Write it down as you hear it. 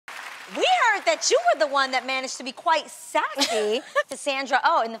heard that you were the one that managed to be quite sassy to Sandra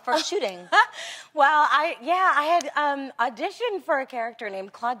in the first shooting. Well, I had auditioned for a character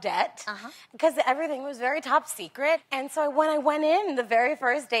named Claudette because everything was very top secret. And so when I went in the very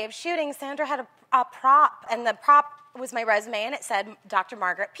first day of shooting, Sandra had a prop, and the prop was my resume, and it said Dr.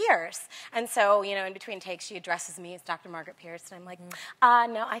 Margaret Pierce. And so, you know, in between takes, she addresses me as Dr. Margaret Pierce, and I'm like,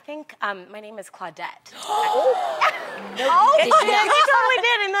 no, I think my name is Claudette. She totally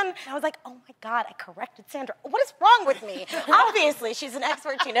did. And then I was like, oh my God, I corrected Sandra. What is wrong with me? Obviously, she's an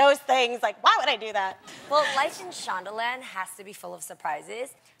expert. She knows things. Like, why would I do that? Well, life in ShondaLand has to be full of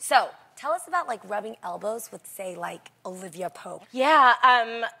surprises. So, tell us about, like, rubbing elbows with, say, like, Olivia Pope. Yeah,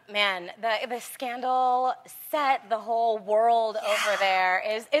 man, the Scandal set, the whole world over there,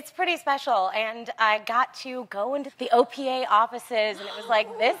 it's pretty special. And I got to go into the OPA offices, and it was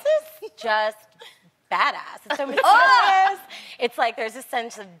like, this is just badass. It's so mysterious. It's like there's a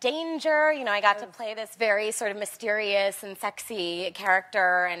sense of danger. You know, I got to play this very sort of mysterious and sexy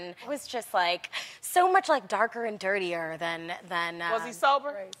character, and it was just like so much like darker and dirtier than. Was he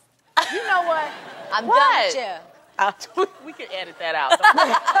sober? You know what? I'm done with you. We can edit that out.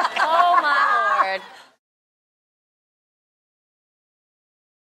 Oh my